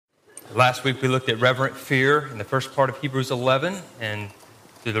Last week we looked at reverent fear in the first part of Hebrews 11, and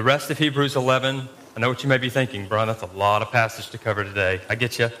through the rest of Hebrews 11, I know what you may be thinking, Brian, that's a lot of passage to cover today. I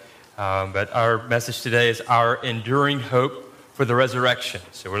get you. But our message today is our enduring hope for the resurrection.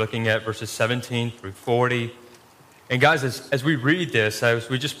 So we're looking at verses 17 through 40. And guys, as we read this, as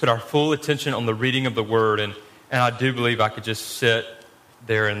we just put our full attention on the reading of the Word, and I do believe I could just sit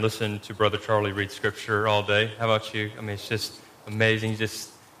there and listen to Brother Charlie read Scripture all day. How about you? I mean, it's just amazing just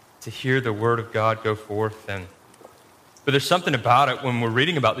to hear the Word of God go forth. But there's something about it when we're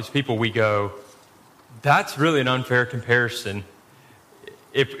reading about these people, we go, that's really an unfair comparison.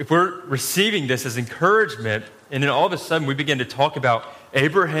 If we're receiving this as encouragement, and then all of a sudden we begin to talk about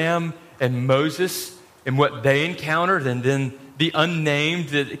Abraham and Moses and what they encountered, and then the unnamed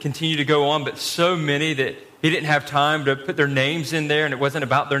that continue to go on, but so many that he didn't have time to put their names in there, and it wasn't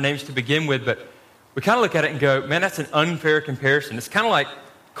about their names to begin with, but we kind of look at it and go, man, that's an unfair comparison. It's kind of like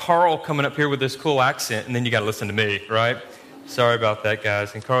Carl coming up here with this cool accent, and then you got to listen to me, right? Sorry about that,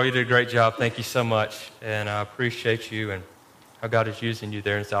 guys. And Carl, you did a great job. Thank you so much, and I appreciate you and how God is using you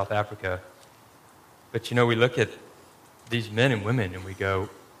there in South Africa. But, you know, we look at these men and women, and we go,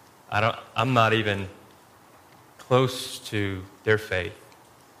 I'm not even close to their faith.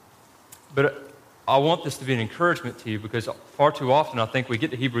 But I want this to be an encouragement to you, because far too often I think we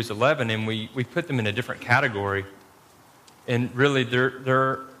get to Hebrews 11 and we put them in a different category. And really,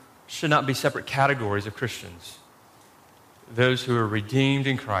 there should not be separate categories of Christians. Those who are redeemed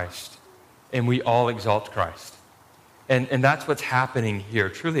in Christ, and we all exalt Christ. And that's what's happening here.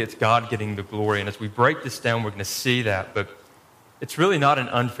 Truly, it's God getting the glory. And as we break this down, we're going to see that. But it's really not an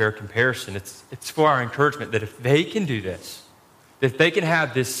unfair comparison. It's for our encouragement that if they can do this, that if they can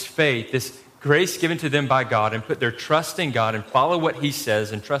have this faith, this grace given to them by God, and put their trust in God and follow what He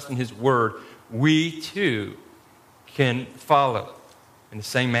says and trust in His Word, we too can follow in the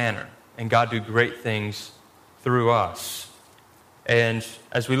same manner, and God do great things through us. And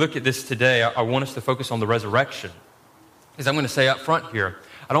as we look at this today, I want us to focus on the resurrection. Because I'm going to say up front here,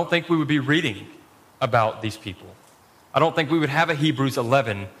 I don't think we would be reading about these people. I don't think we would have a Hebrews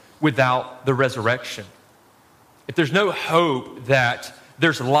 11 without the resurrection. If there's no hope that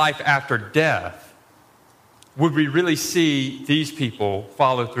there's life after death, would we really see these people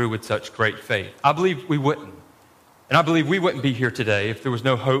follow through with such great faith? I believe we wouldn't. And I believe we wouldn't be here today if there was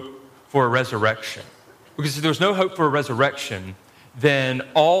no hope for a resurrection. Because if there was no hope for a resurrection, then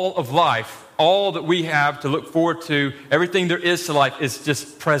all of life, all that we have to look forward to, everything there is to life is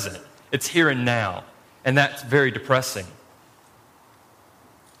just present. It's here and now. And that's very depressing.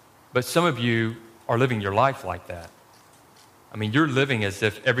 But some of you are living your life like that. I mean, you're living as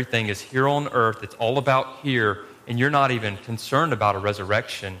if everything is here on earth. It's all about here. And you're not even concerned about a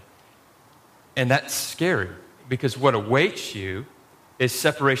resurrection. And that's scary. Because what awaits you is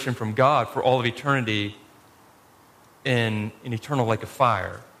separation from God for all of eternity in an eternal lake of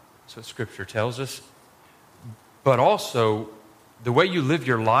fire. That's what Scripture tells us. But also, the way you live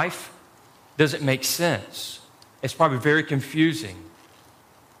your life doesn't make sense. It's probably very confusing.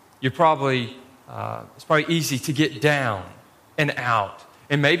 It's probably easy to get down and out.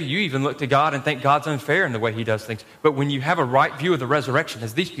 And maybe you even look to God and think God's unfair in the way He does things. But when you have a right view of the resurrection,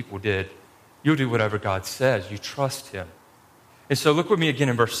 as these people did, you'll do whatever God says. You trust Him. And so look with me again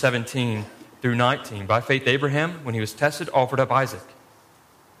in verse 17 through 19. By faith, Abraham, when he was tested, offered up Isaac.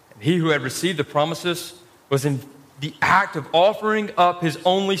 And he who had received the promises was in the act of offering up his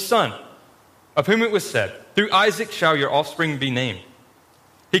only son, of whom it was said, through Isaac shall your offspring be named.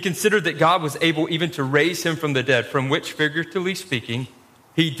 He considered that God was able even to raise him from the dead, from which, figuratively speaking,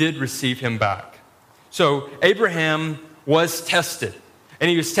 He did receive him back. So Abraham was tested. And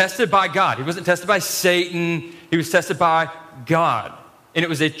he was tested by God. He wasn't tested by Satan. He was tested by God. And it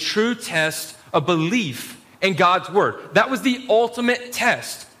was a true test of belief in God's word. That was the ultimate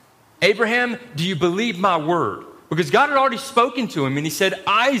test. Abraham, do you believe my word? Because God had already spoken to him, and He said,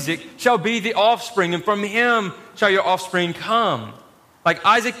 Isaac shall be the offspring, and from him shall your offspring come. Like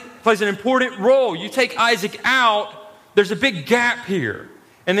Isaac plays an important role. You take Isaac out, there's a big gap here.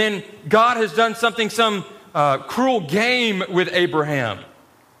 And then God has done some cruel game with Abraham.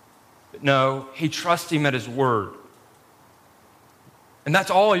 But no, he trusts Him at His word. And that's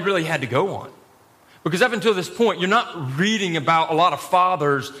all he really had to go on. Because up until this point, you're not reading about a lot of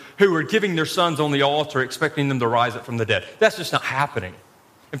fathers who are giving their sons on the altar, expecting them to rise up from the dead. That's just not happening.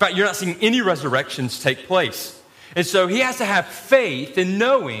 In fact, you're not seeing any resurrections take place. And so he has to have faith in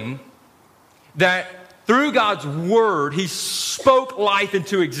knowing that through God's word, He spoke life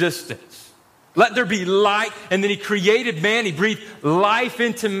into existence. Let there be light, and then He created man. He breathed life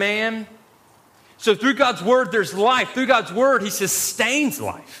into man. So through God's word, there's life. Through God's word, He sustains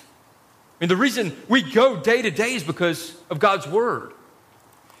life. mean, the reason we go day to day is because of God's word.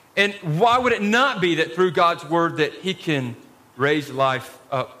 And why would it not be that through God's word that he can raise life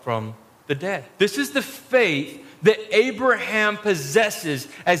up from the dead? This is the faith that Abraham possesses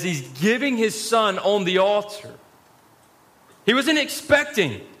as he's giving his son on the altar. He wasn't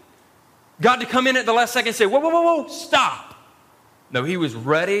expecting God to come in at the last second and say, whoa, stop. No, he was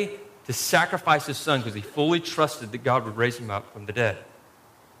ready to sacrifice his son because he fully trusted that God would raise him up from the dead.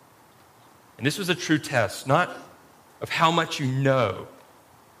 And this was a true test, not of how much you know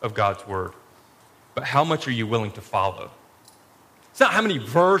of God's word, but how much are you willing to follow? It's not how many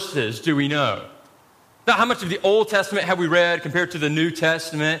verses do we know. Not how much of the Old Testament have we read compared to the New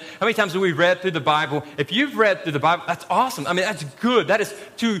Testament. How many times have we read through the Bible? If you've read through the Bible, that's awesome. I mean, that's good. That is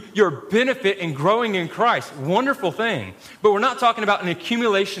to your benefit in growing in Christ. Wonderful thing. But we're not talking about an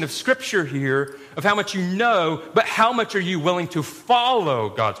accumulation of Scripture here of how much you know, but how much are you willing to follow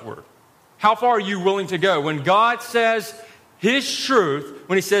God's word? How far are you willing to go? When God says his truth,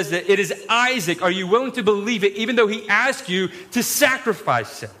 when he says that it is Isaac, are you willing to believe it even though he asks you to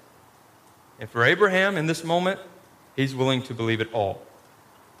sacrifice him? And for Abraham in this moment, he's willing to believe it all.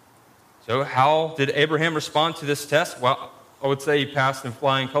 So how did Abraham respond to this test? Well, I would say he passed in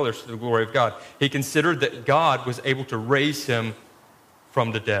flying colors to the glory of God. He considered that God was able to raise him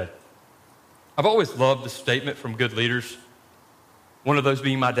from the dead. I've always loved the statement from good leaders, one of those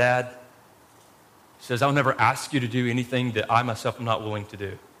being my dad. He says, I'll never ask you to do anything that I myself am not willing to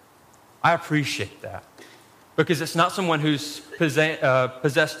do. I appreciate that. Because it's not someone who's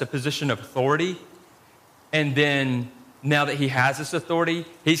possessed a position of authority, and then now that he has this authority,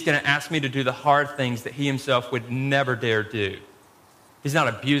 he's going to ask me to do the hard things that he himself would never dare do. He's not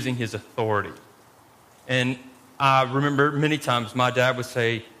abusing his authority. And I remember many times my dad would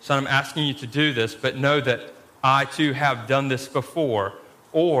say, son, I'm asking you to do this, but know that I too have done this before,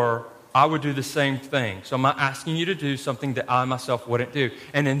 or I would do the same thing. So I'm not asking you to do something that I myself wouldn't do.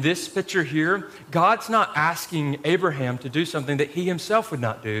 And in this picture here, God's not asking Abraham to do something that he himself would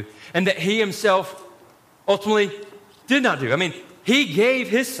not do and that he himself ultimately did not do. I mean, he gave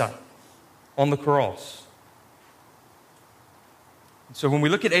his son on the cross. So when we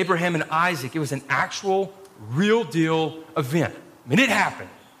look at Abraham and Isaac, it was an actual, real deal event. I mean, it happened.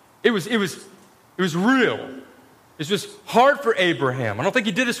 It was real. It's just hard for Abraham. I don't think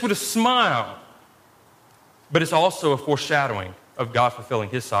he did this with a smile. But it's also a foreshadowing of God fulfilling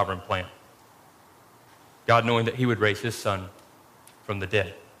his sovereign plan. God knowing that he would raise his son from the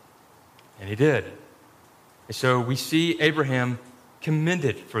dead. And he did. And so we see Abraham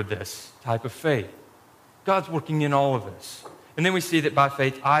commended for this type of faith. God's working in all of this. And then we see that by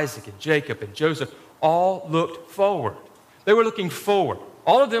faith, Isaac and Jacob and Joseph all looked forward. They were looking forward.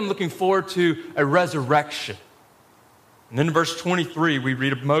 All of them looking forward to a resurrection. And then in verse 23, we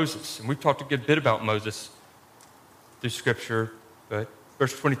read of Moses. And we've talked a good bit about Moses through Scripture. But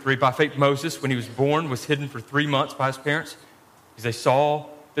verse 23, by faith Moses, when he was born, was hidden for 3 months by his parents because they saw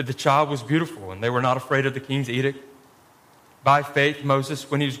that the child was beautiful and they were not afraid of the king's edict. By faith,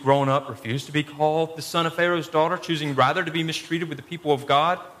 Moses, when he was grown up, refused to be called the son of Pharaoh's daughter, choosing rather to be mistreated with the people of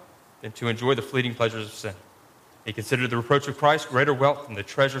God than to enjoy the fleeting pleasures of sin. He considered the reproach of Christ greater wealth than the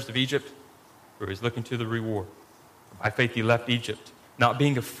treasures of Egypt, where he was looking to the reward. By faith he left Egypt, not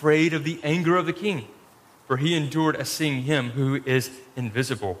being afraid of the anger of the king, for he endured as seeing him who is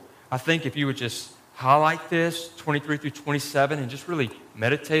invisible. I think if you would just highlight this, 23 through 27, and just really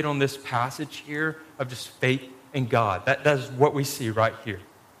meditate on this passage here of just faith in God. That is what we see right here,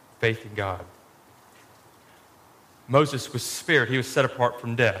 faith in God. Moses was spared. He was set apart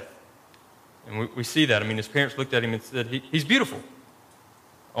from death. And we see that. I mean, his parents looked at him and said, he's beautiful.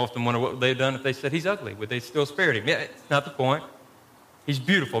 I often wonder what they'd done if they said he's ugly. Would they still spared him? Yeah, it's not the point. He's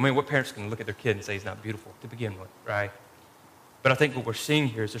beautiful. I mean, what parents can look at their kid and say he's not beautiful to begin with, right? But I think what we're seeing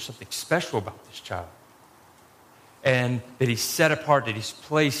here is there's something special about this child. And that he's set apart, that he's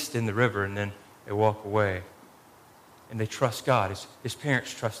placed in the river, and then they walk away. And they trust God. His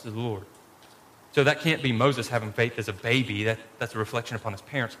parents trusted the Lord. So that can't be Moses having faith as a baby. That's a reflection upon his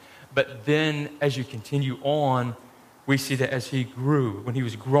parents. But then as you continue on, we see that as he grew, when he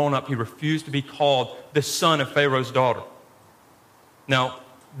was grown up, he refused to be called the son of Pharaoh's daughter. Now,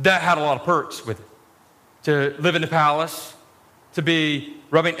 that had a lot of perks with it. To live in the palace, to be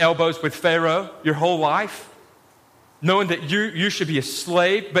rubbing elbows with Pharaoh your whole life, knowing that you should be a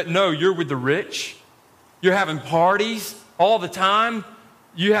slave, but no, you're with the rich. You're having parties all the time.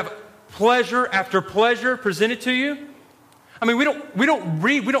 You have pleasure after pleasure presented to you. I mean, we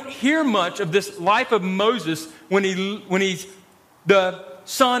don't hear much of this life of Moses when he's the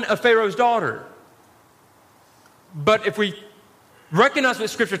son of Pharaoh's daughter. But if we recognize what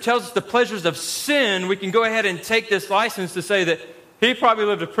Scripture tells us, the pleasures of sin, we can go ahead and take this license to say that he probably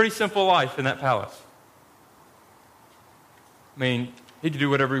lived a pretty simple life in that palace. I mean, he could do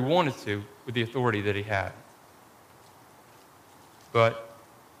whatever he wanted to with the authority that he had. But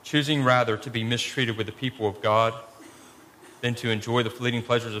choosing rather to be mistreated with the people of God than to enjoy the fleeting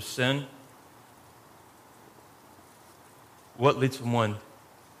pleasures of sin, what leads someone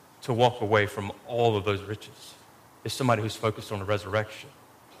to walk away from all of those riches is somebody who's focused on the resurrection.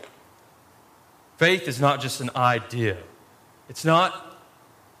 Faith is not just an idea. It's not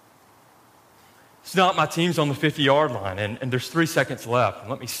my team's on the 50-yard line and there's 3 seconds left. And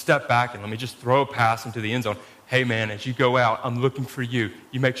let me step back and let me just throw a pass into the end zone. Hey, man, as you go out, I'm looking for you.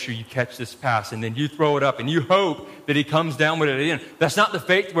 You make sure you catch this pass, and then you throw it up, and you hope that he comes down with it at the end. That's not the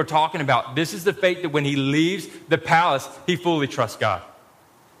faith we're talking about. This is the faith that when he leaves the palace, he fully trusts God.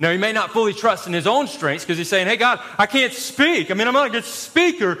 Now, he may not fully trust in his own strengths because he's saying, hey, God, I can't speak. I mean, I'm not a good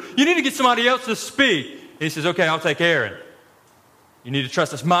speaker. You need to get somebody else to speak. And he says, okay, I'll take Aaron. You need to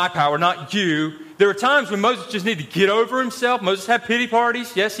trust it's my power, not you. There were times when Moses just needed to get over himself. Moses had pity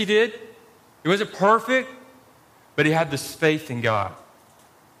parties. Yes, he did. He wasn't perfect, but he had this faith in God.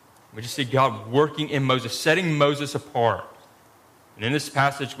 We just see God working in Moses, setting Moses apart. And in this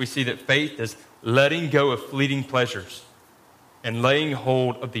passage, we see that faith is letting go of fleeting pleasures and laying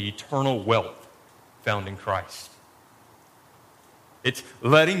hold of the eternal wealth found in Christ. It's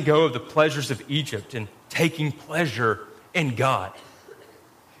letting go of the pleasures of Egypt and taking pleasure in God.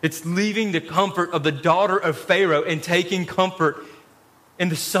 It's leaving the comfort of the daughter of Pharaoh and taking comfort in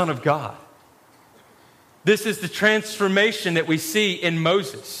the Son of God. This is the transformation that we see in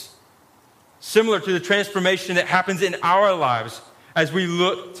Moses, similar to the transformation that happens in our lives as we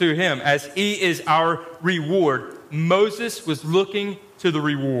look to him, as he is our reward. Moses was looking to the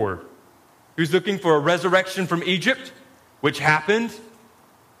reward. He was looking for a resurrection from Egypt, which happened.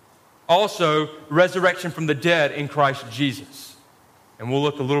 Also, resurrection from the dead in Christ Jesus. And we'll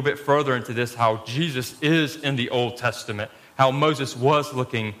look a little bit further into this, how Jesus is in the Old Testament, how Moses was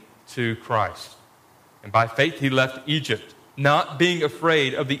looking to Christ. And by faith he left Egypt, not being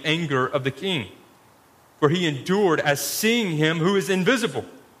afraid of the anger of the king, for he endured as seeing him who is invisible.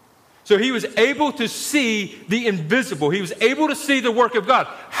 So he was able to see the invisible. He was able to see the work of God.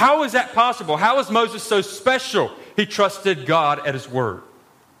 How is that possible? How is Moses so special? He trusted God at his word.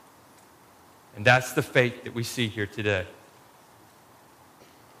 And that's the faith that we see here today.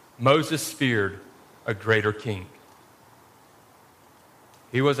 Moses feared a greater king.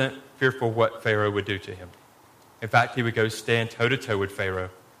 He wasn't fearful what Pharaoh would do to him. In fact, he would go stand toe-to-toe with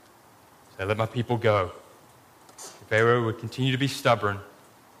Pharaoh. Say, let my people go. And Pharaoh would continue to be stubborn.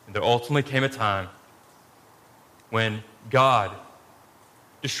 And there ultimately came a time when God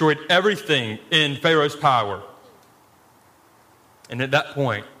destroyed everything in Pharaoh's power. And at that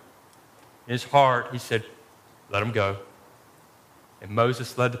point, in his heart, he said, let him go. And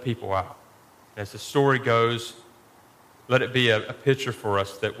Moses led the people out. And as the story goes, let it be a picture for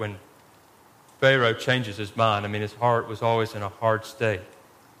us that when Pharaoh changes his mind, I mean, his heart was always in a hard state.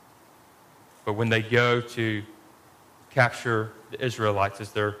 But when they go to capture the Israelites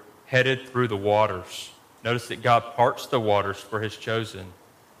as they're headed through the waters, notice that God parts the waters for his chosen,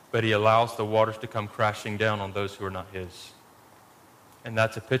 but he allows the waters to come crashing down on those who are not his. And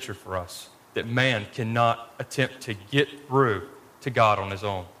that's a picture for us, that man cannot attempt to get through to God on his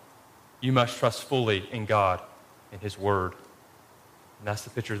own. You must trust fully in God and his word. And that's the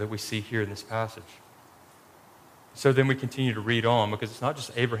picture that we see here in this passage. So then we continue to read on, because it's not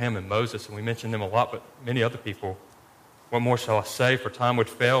just Abraham and Moses, and we mention them a lot, but many other people. What more shall I say? For time would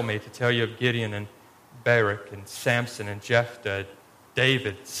fail me to tell you of Gideon and Barak and Samson and Jephthah,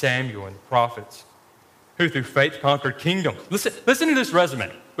 David, Samuel, and the prophets, who through faith conquered kingdoms. Listen to this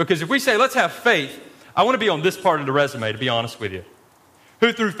resume, because if we say, let's have faith, I want to be on this part of the resume, to be honest with you.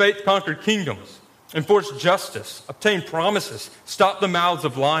 Who through faith conquered kingdoms, enforced justice, obtained promises, stopped the mouths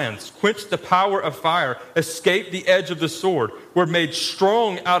of lions, quenched the power of fire, escaped the edge of the sword, were made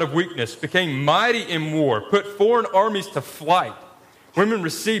strong out of weakness, became mighty in war, put foreign armies to flight. Women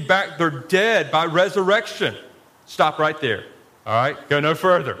received back their dead by resurrection. Stop right there. All right? Go no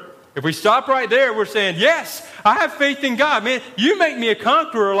further. If we stop right there, we're saying, yes, I have faith in God. Man, you make me a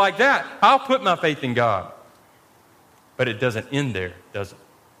conqueror like that. I'll put my faith in God. But it doesn't end there, does it?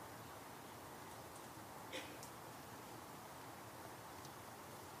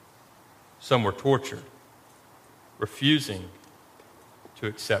 Some were tortured, refusing to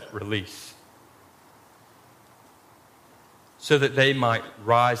accept release, so that they might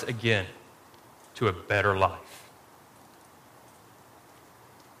rise again to a better life.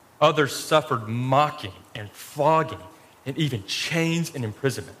 Others suffered mocking and flogging, and even chains and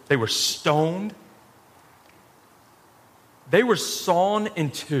imprisonment. They were stoned. They were sawn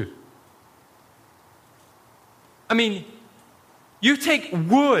in two. I mean, you take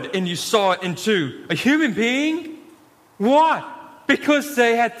wood and you saw it in two. A human being? What? Because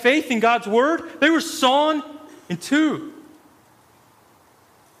they had faith in God's word? They were sawn in two.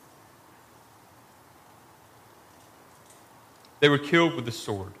 They were killed with the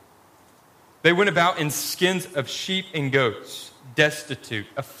sword. They went about in skins of sheep and goats, destitute,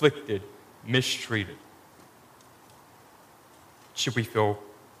 afflicted, mistreated. Should we feel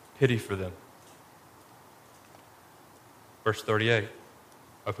pity for them? Verse 38,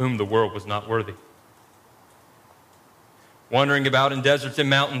 of whom the world was not worthy. Wandering about in deserts and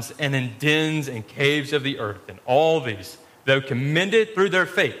mountains and in dens and caves of the earth, and all these, though commended through their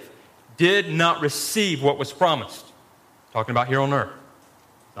faith, did not receive what was promised. Talking about here on earth.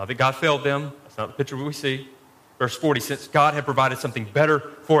 Not that God failed them. That's not the picture we see. Verse 40, since God had provided something better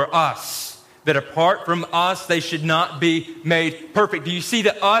for us, that apart from us, they should not be made perfect. Do you see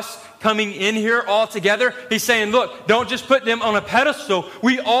the us coming in here all together? He's saying, look, don't just put them on a pedestal.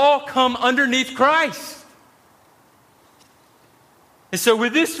 We all come underneath Christ. And so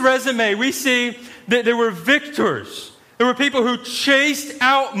with this resume, we see that there were victors. There were people who chased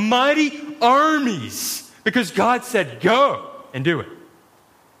out mighty armies because God said, go and do it.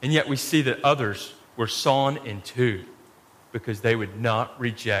 And yet we see that others were sawn in two because they would not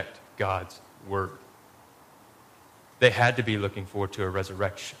reject God's word. They had to be looking forward to a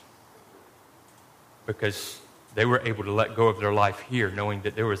resurrection because they were able to let go of their life here, knowing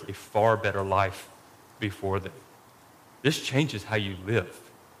that there was a far better life before them. This changes how you live.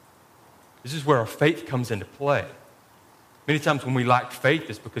 This is where our faith comes into play. Many times when we lack faith,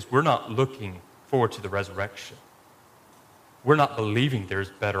 it's because we're not looking forward to the resurrection. We're not believing there's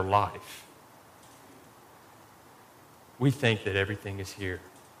better life. We think that everything is here.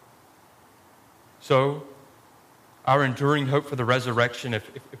 So, our enduring hope for the resurrection,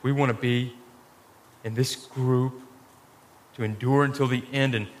 if we want to be in this group to endure until the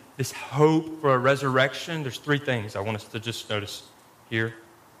end, and this hope for a resurrection, there's three things I want us to just notice here.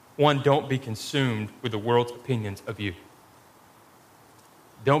 One, don't be consumed with the world's opinions of you.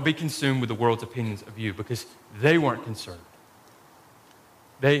 Don't be consumed with the world's opinions of you because they weren't concerned.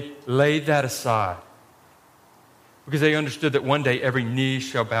 They laid that aside because they understood that one day every knee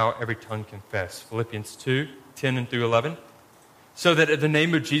shall bow, every tongue confess. Philippians 2, 10 and through 11. So that at the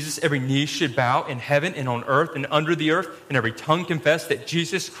name of Jesus, every knee should bow in heaven and on earth and under the earth, and every tongue confess that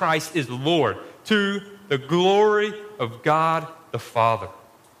Jesus Christ is Lord, to the glory of God the Father.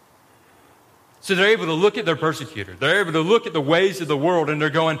 So they're able to look at their persecutor. They're able to look at the ways of the world, and they're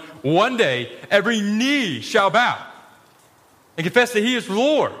going, one day every knee shall bow and confess that he is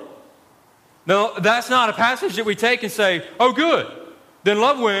Lord. Now, that's not a passage that we take and say, oh, good, then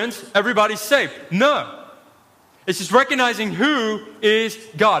love wins, everybody's saved. No. It's just recognizing who is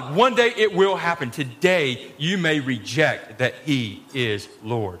God. One day it will happen. Today you may reject that he is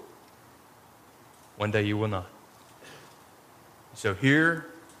Lord. One day you will not. So here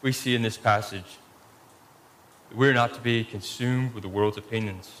we see in this passage that we're not to be consumed with the world's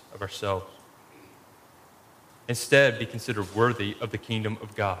opinions of ourselves. Instead, be considered worthy of the kingdom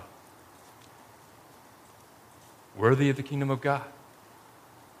of God. Worthy of the kingdom of God.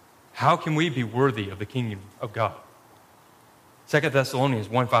 How can we be worthy of the kingdom of God? 2 Thessalonians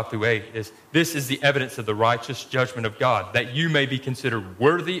 1, 5 through 8 is, this is the evidence of the righteous judgment of God, that you may be considered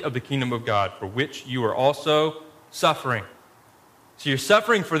worthy of the kingdom of God, for which you are also suffering. So you're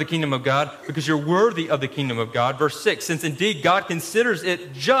suffering for the kingdom of God because you're worthy of the kingdom of God. Verse 6, since indeed God considers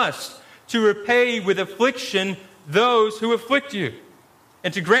it just to repay with affliction those who afflict you,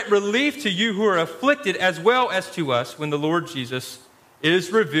 and to grant relief to you who are afflicted as well as to us when the Lord Jesus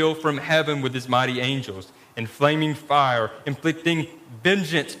is revealed from heaven with his mighty angels in flaming fire, inflicting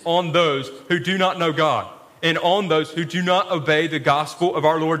vengeance on those who do not know God and on those who do not obey the gospel of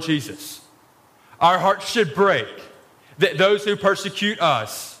our Lord Jesus. Our hearts should break that those who persecute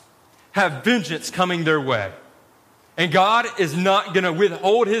us have vengeance coming their way. And God is not going to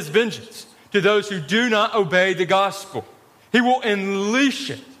withhold his vengeance to those who do not obey the gospel. He will unleash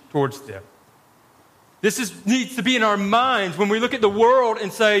it towards them. This needs to be in our minds when we look at the world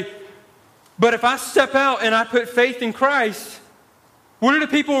and say, but if I step out and I put faith in Christ, what are the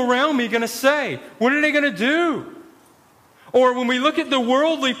people around me going to say? What are they going to do? Or when we look at the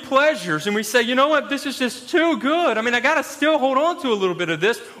worldly pleasures and we say, you know what, this is just too good. I mean, I got to still hold on to a little bit of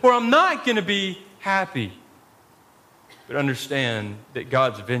this or I'm not going to be happy. But understand that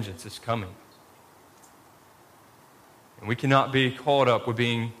God's vengeance is coming. And we cannot be caught up with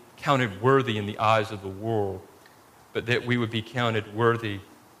being counted worthy in the eyes of the world but that we would be counted worthy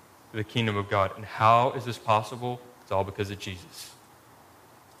of the kingdom of God. And how is this possible? It's all because of Jesus.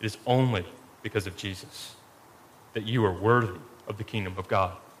 It is only because of Jesus that you are worthy of the kingdom of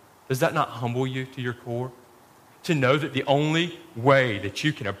God. Does that not humble you to your core? To know that the only way that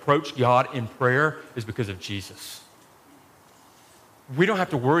you can approach God in prayer is because of Jesus. We don't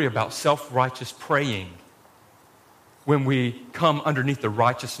have to worry about self-righteous praying when we come underneath the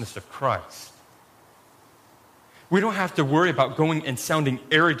righteousness of Christ. We don't have to worry about going and sounding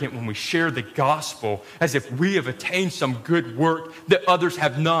arrogant when we share the gospel as if we have attained some good work that others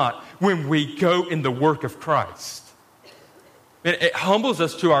have not when we go in the work of Christ. It humbles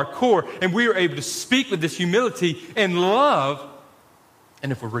us to our core, and we are able to speak with this humility and love.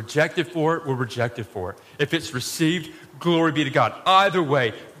 And if we're rejected for it, we're rejected for it. If it's received, glory be to God. Either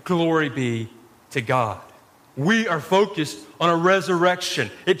way, glory be to God. We are focused on a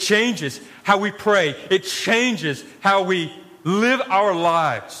resurrection. It changes how we pray. It changes how we live our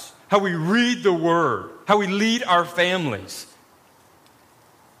lives, how we read the Word, how we lead our families.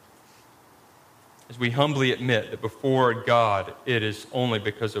 As we humbly admit that before God, it is only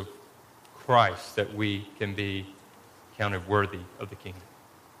because of Christ that we can be counted worthy of the kingdom.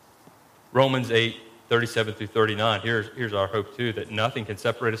 Romans 8, 37 through 39, here's our hope too, that nothing can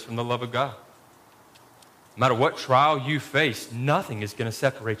separate us from the love of God. No matter what trial you face, nothing is going to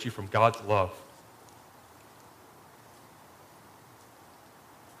separate you from God's love.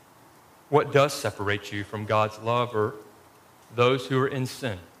 What does separate you from God's love are those who are in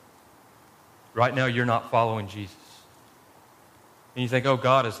sin. Right now, you're not following Jesus. And you think, oh,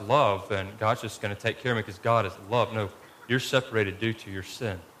 God is love, and God's just going to take care of me because God is love. No, you're separated due to your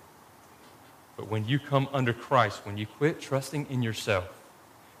sin. But when you come under Christ, when you quit trusting in yourself,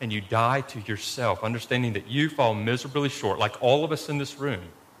 and you die to yourself, understanding that you fall miserably short, like all of us in this room,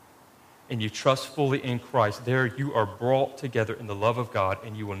 and you trust fully in Christ, there you are brought together in the love of God,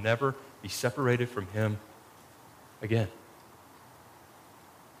 and you will never be separated from Him again.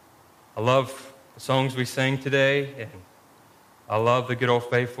 I love the songs we sang today, and I love the good old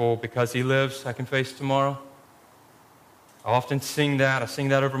faithful, because He lives, I can face tomorrow. I often sing that. I sing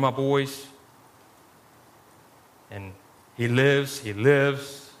that over my boys. And He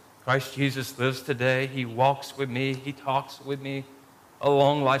lives, Christ Jesus lives today. He walks with me. He talks with me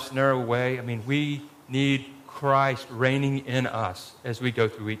along life's narrow way. I mean, we need Christ reigning in us as we go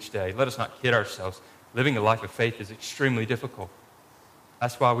through each day. Let us not kid ourselves. Living a life of faith is extremely difficult.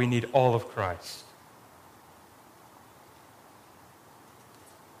 That's why we need all of Christ.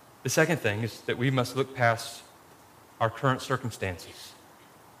 The second thing is that we must look past our current circumstances.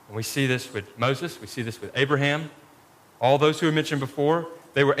 And we see this with Moses. We see this with Abraham. All those who were mentioned before,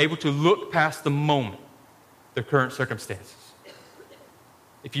 they were able to look past the moment, their current circumstances.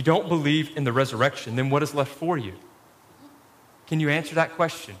 If you don't believe in the resurrection, then what is left for you? Can you answer that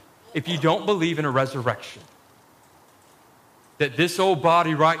question? If you don't believe in a resurrection, that this old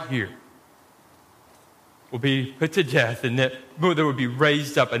body right here will be put to death and that there will be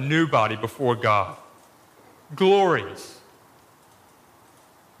raised up a new body before God, glorious,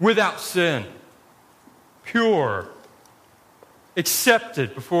 without sin, pure,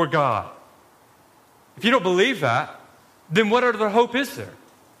 accepted before God. If you don't believe that, then what other hope is there?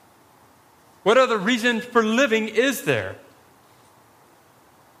 What other reason for living is there?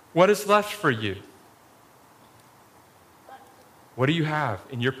 What is left for you? What do you have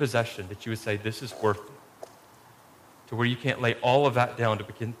in your possession that you would say, this is worth it? To where you can't lay all of that down to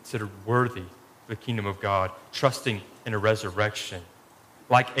be considered worthy of the kingdom of God, trusting in a resurrection.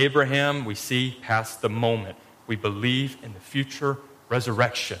 Like Abraham, we see past the moment. We believe in the future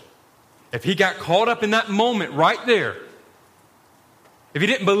resurrection. If he got caught up in that moment right there, if he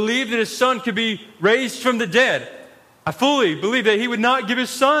didn't believe that his son could be raised from the dead, I fully believe that he would not give his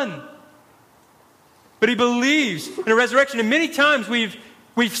son. But he believes in a resurrection. And many times we've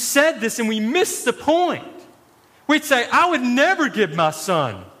said this and we miss the point. We'd say, I would never give my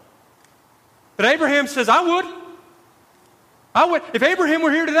son. But Abraham says, I would. I would. If Abraham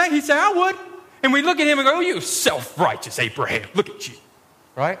were here today, he'd say, I would. And we look at him and go, oh, you self-righteous Abraham. Look at you.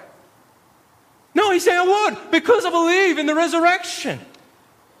 Right? No, he's saying, I would, because I believe in the resurrection.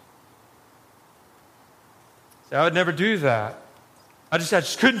 So I would never do that. I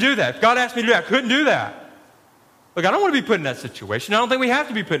just couldn't do that. If God asked me to do that, I couldn't do that. Look, I don't want to be put in that situation. I don't think we have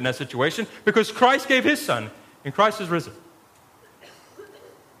to be put in that situation because Christ gave his son and Christ is risen. But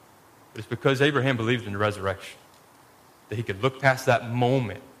it's because Abraham believed in the resurrection that he could look past that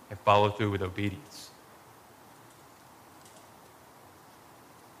moment and follow through with obedience.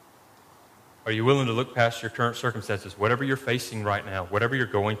 Are you willing to look past your current circumstances, whatever you're facing right now, whatever you're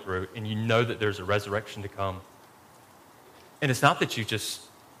going through, and you know that there's a resurrection to come? And it's not that you just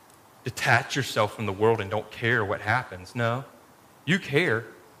detach yourself from the world and don't care what happens. No, you care.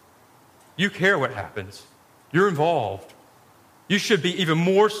 You care what happens. You're involved. You should be even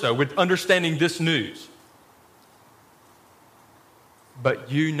more so with understanding this news. But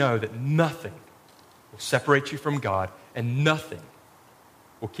you know that nothing will separate you from God, and nothing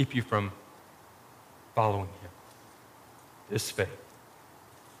will keep you from following Him. This faith.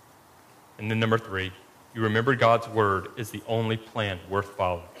 And then number 3, you remember God's word is the only plan worth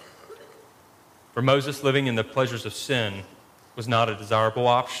following. For Moses, living in the pleasures of sin was not a desirable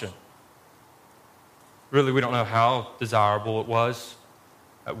option. Really, we don't know how desirable it was.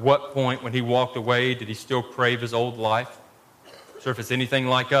 At what point when he walked away did he still crave his old life? So if it's anything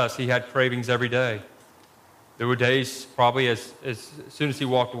like us, he had cravings every day. There were days probably as soon as he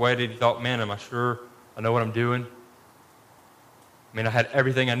walked away that he thought, man, am I sure I know what I'm doing? I mean, I had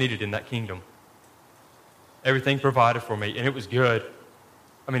everything I needed in that kingdom. Everything provided for me, and it was good.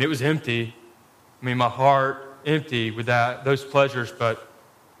 I mean, it was empty. I mean, my heart empty with those pleasures, but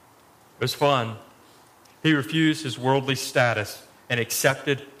it was fun. He refused his worldly status and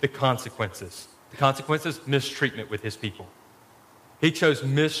accepted the consequences. The consequences, mistreatment with his people. He chose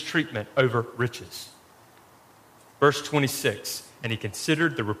mistreatment over riches. Verse 26, and he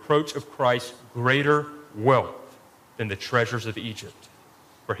considered the reproach of Christ greater wealth than the treasures of Egypt,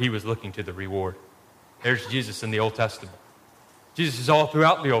 for he was looking to the reward. There's Jesus in the Old Testament. Jesus is all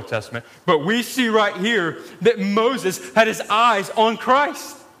throughout the Old Testament. But we see right here that Moses had his eyes on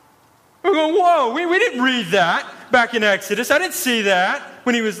Christ. We're going, whoa, we didn't read that back in Exodus. I didn't see that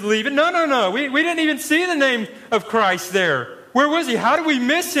when he was leaving. No. We didn't even see the name of Christ there. Where was he? How did we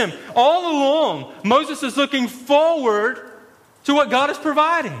miss him? All along, Moses is looking forward to what God is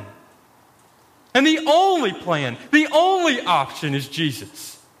providing. And the only plan, the only option is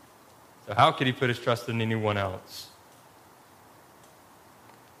Jesus. So how could he put his trust in anyone else?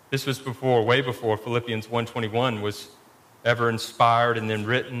 This was way before Philippians 1:21 was ever inspired and then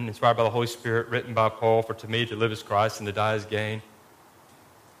written, inspired by the Holy Spirit, written by Paul, for to me to live is Christ and to die is gain.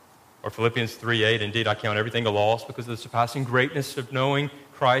 Or Philippians 3:8, indeed I count everything a loss because of the surpassing greatness of knowing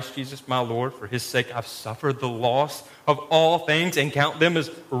Christ Jesus my Lord. For his sake I've suffered the loss of all things and count them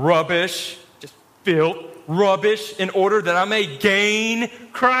as rubbish, just filth, rubbish, in order that I may gain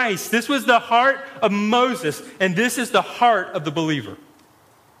Christ. This was the heart of Moses, and this is the heart of the believer.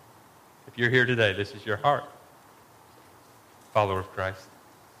 If you're here today, this is your heart. Follower of Christ.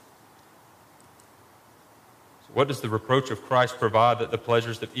 So what does the reproach of Christ provide that the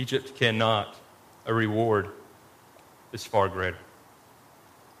pleasures of Egypt cannot? A reward is far greater.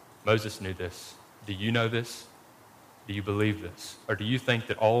 Moses knew this. Do you know this? Do you believe this? Or do you think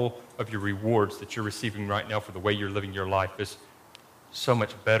that all of your rewards that you're receiving right now for the way you're living your life is so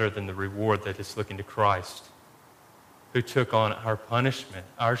much better than the reward that is looking to Christ, who took on our punishment,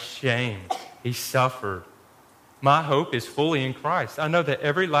 our shame? He suffered. My hope is fully in Christ. I know that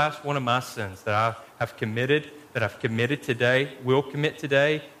every last one of my sins that I have committed, that I've committed today, will commit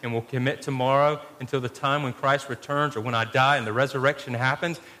today, and will commit tomorrow until the time when Christ returns or when I die and the resurrection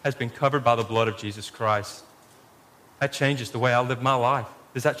happens, has been covered by the blood of Jesus Christ. That changes the way I live my life.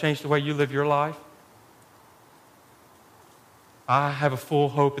 Does that change the way you live your life? I have a full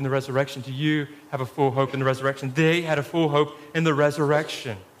hope in the resurrection. Do you have a full hope in the resurrection? They had a full hope in the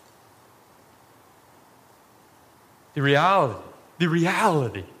resurrection. The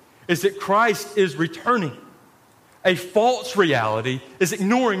reality is that Christ is returning. A false reality is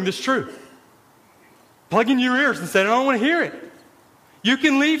ignoring this truth. Plugging your ears and saying, I don't want to hear it. You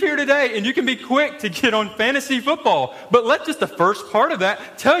can leave here today and you can be quick to get on fantasy football, but let just the first part of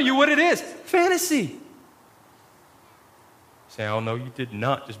that tell you what it is. Fantasy. Say, oh no, you did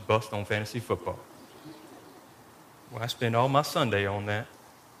not just bust on fantasy football. Well, I spend all my Sunday on that.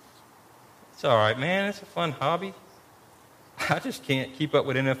 It's all right, man. It's a fun hobby. I just can't keep up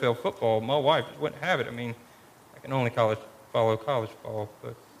with NFL football. My wife wouldn't have it. I mean, I can only follow college ball,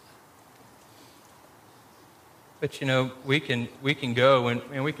 but you know, we can go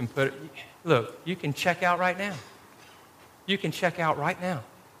and we can put it. Look, you can check out right now. You can check out right now.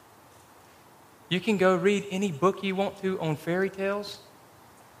 You can go read any book you want to on fairy tales,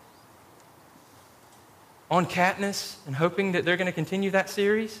 on Katniss, and hoping that they're going to continue that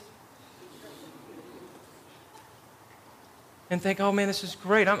series. And think, oh man, this is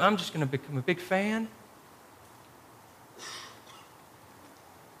great. I'm just going to become a big fan.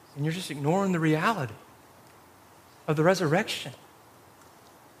 And you're just ignoring the reality of the resurrection.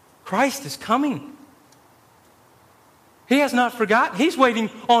 Christ is coming. He has not forgotten. He's waiting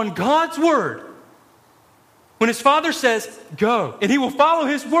on God's word. When his Father says, go, and he will follow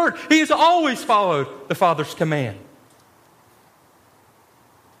his word. He has always followed the Father's command.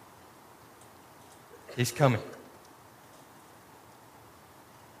 He's coming.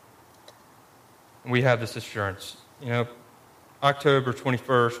 And we have this assurance. You know, October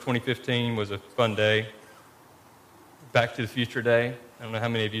 21st, 2015 was a fun day. Back to the Future Day. I don't know how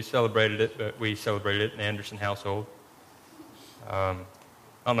many of you celebrated it, but we celebrated it in the Anderson household. I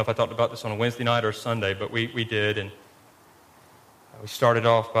don't know if I talked about this on a Wednesday night or a Sunday, but we did. And we started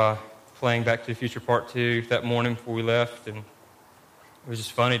off by playing Back to the Future Part 2 that morning before we left. And it was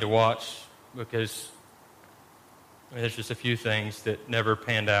just funny to watch because there's just a few things that never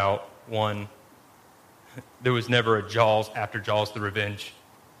panned out. One, there was never a Jaws after Jaws the Revenge.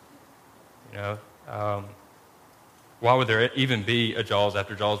 You know, why would there even be a Jaws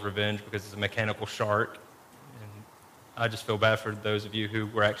after Jaws Revenge? Because it's a mechanical shark. And I just feel bad for those of you who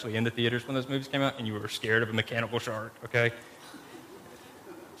were actually in the theaters when those movies came out and you were scared of a mechanical shark, okay?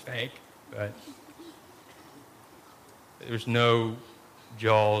 It's fake, but there's no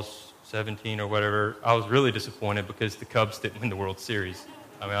Jaws 17 or whatever. I was really disappointed because the Cubs didn't win the World Series.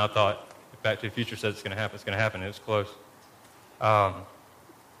 I mean, I thought if Back to the Future says it's going to happen, it's going to happen. It was close.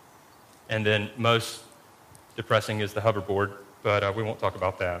 And then most depressing is the hoverboard, but we won't talk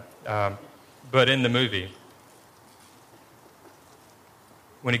about that. But in the movie,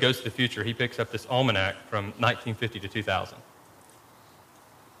 when he goes to the future, he picks up this almanac from 1950 to 2000.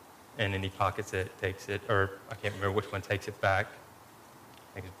 And then he pockets it, takes it, or I can't remember which one takes it back.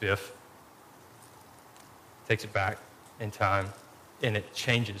 I think it's Biff. Takes it back in time, and it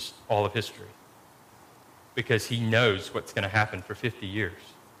changes all of history. Because he knows what's going to happen for 50 years.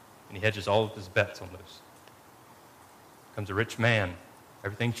 And he hedges all of his bets on those. Becomes a rich man.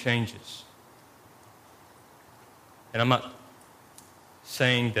 Everything changes. And I'm not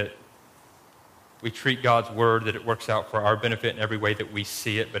saying that we treat God's word, that it works out for our benefit in every way that we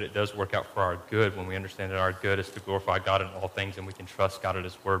see it, but it does work out for our good when we understand that our good is to glorify God in all things and we can trust God at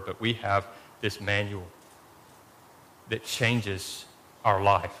his word. But we have this manual that changes our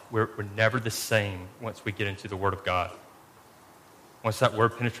life. We're never the same once we get into the word of God. Once that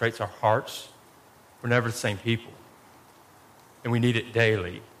word penetrates our hearts, we're never the same people. And we need it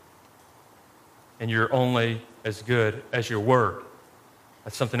daily. And you're only as good as your word.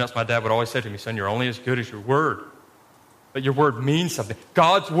 That's something else my dad would always say to me, son, you're only as good as your word. But your word means something.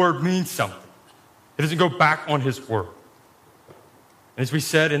 God's word means something. It doesn't go back on his word. And as we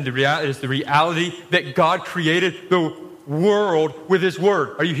said, it is the reality that God created the world with his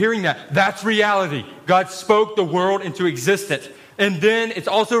word. Are you hearing that? That's reality. God spoke the world into existence. And then it's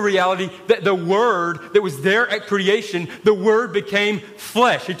also reality that the word that was there at creation, the word became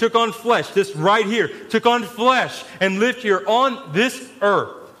flesh. He took on flesh, this right here, took on flesh and lived here on this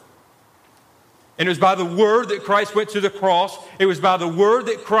earth. And it was by the word that Christ went to the cross. It was by the word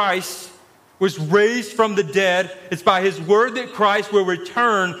that Christ was raised from the dead. It's by his word that Christ will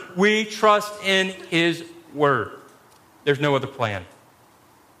return. We trust in his word. There's no other plan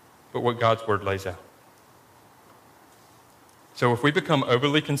but what God's word lays out. So if we become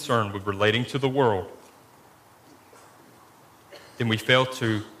overly concerned with relating to the world, then we fail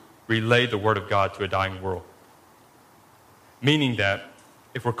to relay the word of God to a dying world. Meaning that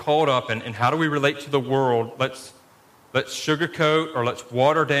if we're caught up in how do we relate to the world, let's sugarcoat or let's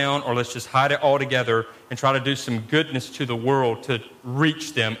water down or let's just hide it all together and try to do some goodness to the world to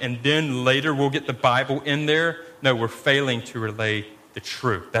reach them. And then later we'll get the Bible in there. No, we're failing to relay the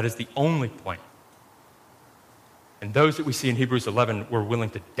truth. That is the only point. And those that we see in Hebrews 11 were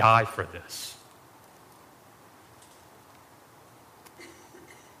willing to die for this.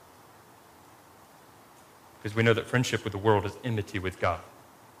 Because we know that friendship with the world is enmity with God.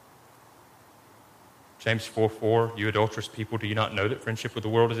 James 4:4, you adulterous people, do you not know that friendship with the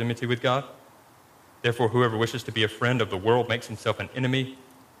world is enmity with God? Therefore, whoever wishes to be a friend of the world makes himself an enemy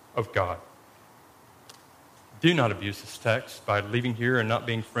of God. Do not abuse this text by leaving here and not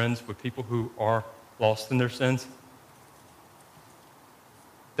being friends with people who are lost in their sins.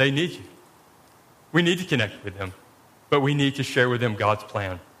 They need you. We need to connect with them, but we need to share with them God's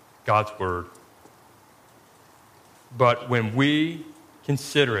plan, God's word. But when we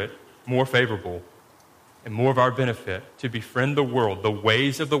consider it more favorable and more of our benefit to befriend the world, the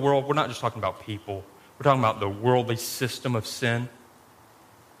ways of the world, we're not just talking about people, we're talking about the worldly system of sin.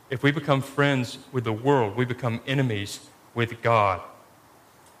 If we become friends with the world, we become enemies with God.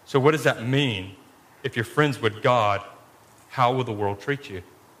 So what does that mean? If you're friends with God, how will the world treat you?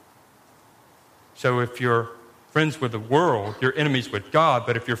 So if you're friends with the world, you're enemies with God.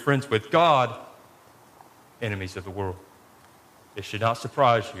 But if you're friends with God, enemies of the world. It should not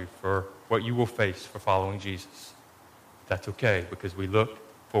surprise you for what you will face for following Jesus. That's okay, because we look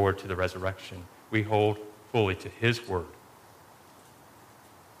forward to the resurrection. We hold fully to his word.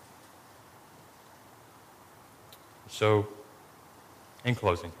 So, in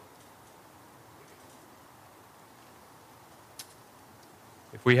closing,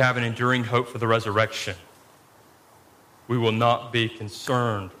 if we have an enduring hope for the resurrection, we will not be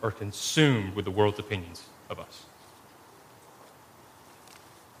concerned or consumed with the world's opinions of us.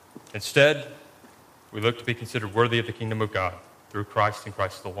 Instead, we look to be considered worthy of the kingdom of God through Christ and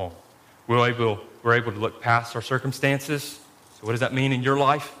Christ alone. We're able to look past our circumstances. So what does that mean in your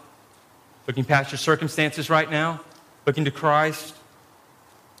life? Looking past your circumstances right now, looking to Christ,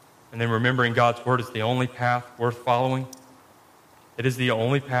 and then remembering God's word is the only path worth following. It is the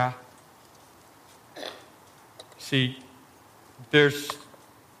only path. See,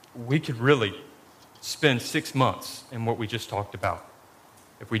 we could really spend 6 months in what we just talked about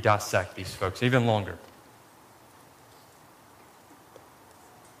if we dissect these folks, even longer.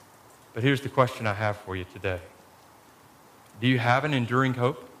 But here's the question I have for you today. Do you have an enduring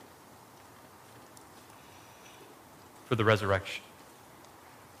hope for the resurrection?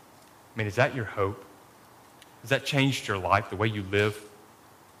 I mean, is that your hope? Has that changed your life, the way you live?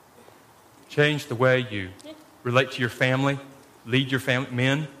 Changed the way you relate to your family, lead your family?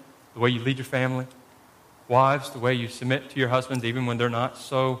 Men, the way you lead your family? Wives, the way you submit to your husbands even when they're not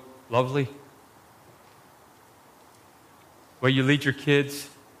so lovely? The way you lead your kids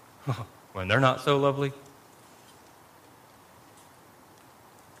when they're not so lovely?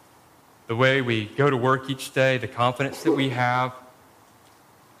 The way we go to work each day, the confidence that we have,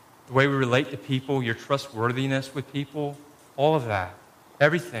 the way we relate to people, your trustworthiness with people, all of that,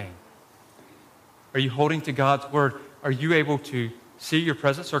 everything. Are you holding to God's word? Are you able to see your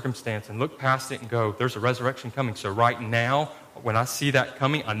present circumstance and look past it and go, there's a resurrection coming. So right now, when I see that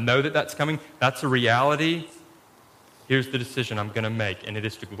coming, I know that that's coming. That's a reality. Here's the decision I'm going to make, and it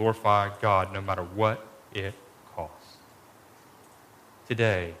is to glorify God no matter what it costs.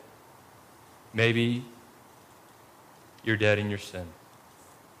 Today, maybe you're dead in your sin.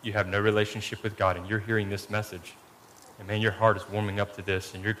 You have no relationship with God, and you're hearing this message. And man, your heart is warming up to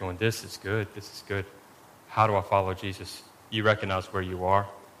this, and you're going, this is good, this is good. How do I follow Jesus? You recognize where you are.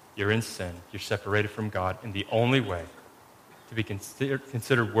 You're in sin. You're separated from God. And the only way to be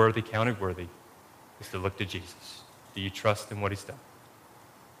considered worthy, counted worthy, is to look to Jesus. Do you trust in what he's done?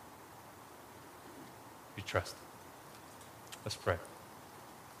 Do you trust him? Let's pray.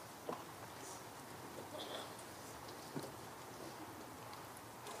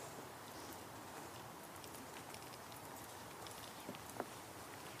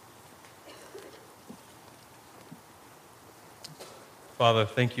 Father,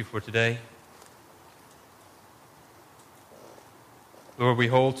 thank you for today. Lord, we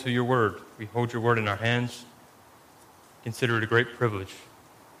hold to your word. We hold your word in our hands. Consider it a great privilege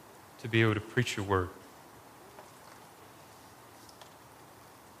to be able to preach your word.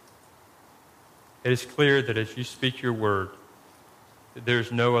 It is clear that as you speak your word, that there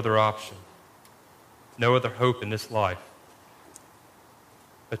is no other option, no other hope in this life,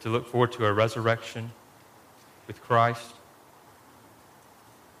 but to look forward to a resurrection with Christ,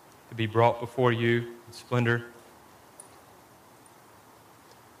 to be brought before you in splendor.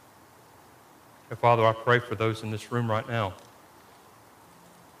 And Father, I pray for those in this room right now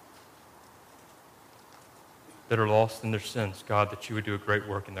that are lost in their sins, God, that you would do a great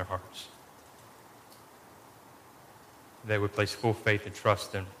work in their hearts. They would place full faith and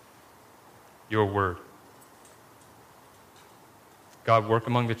trust in your word. God, work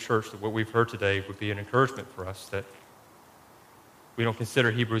among the church that what we've heard today would be an encouragement for us, that we don't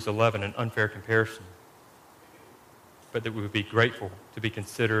consider Hebrews 11 an unfair comparison, but that we would be grateful to be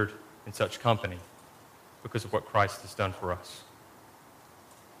considered in such company because of what Christ has done for us.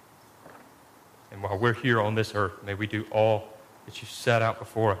 And while we're here on this earth, may we do all that you set out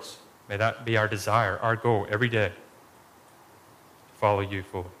before us. May that be our desire, our goal every day, to follow you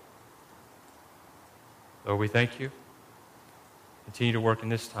fully. Lord, we thank you. Continue to work in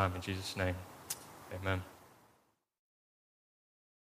this time in Jesus' name. Amen.